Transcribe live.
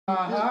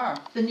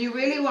Then you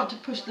really want to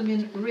push them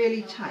in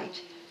really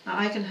tight. Now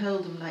I can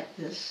hold them like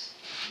this.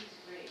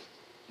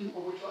 You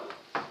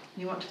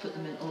want to put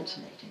them in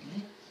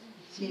alternatingly.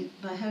 See,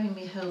 by having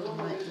me hold them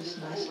like this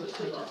nice and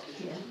tight up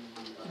here,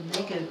 and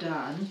they go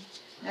down,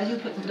 as you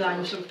put them down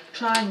you sort of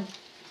try and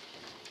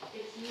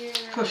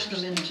push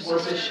them into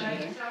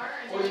position.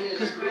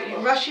 Because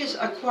rushes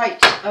are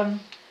quite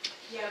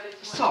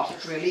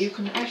soft really, you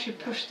can actually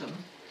push them.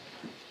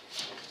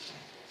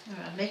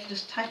 And make it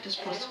as tight as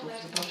possible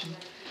for the bottom.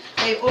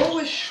 They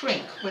always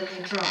shrink when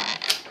they dry,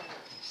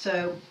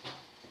 so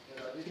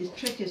the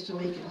trick is to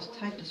make it as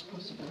tight as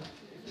possible.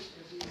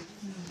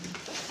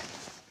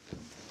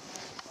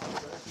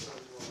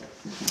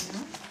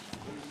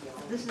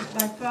 This is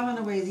by far and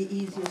away the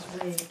easiest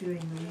way of doing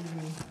the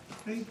weaving.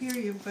 I hear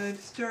you, but I've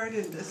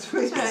started this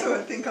way, so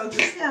I think I'll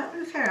just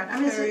carry on. I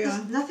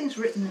mean, nothing's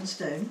written in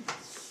stone,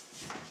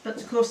 but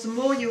of course the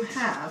more you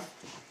have,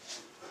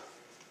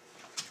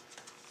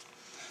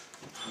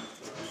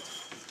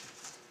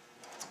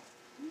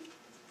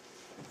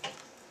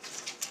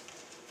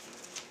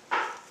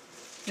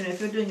 you know,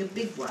 if you're doing a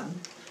big one,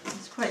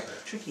 it's quite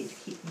tricky to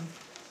keep them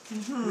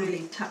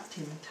really tucked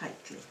in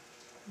tightly.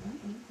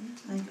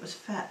 I think it was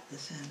fat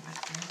this end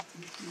back there.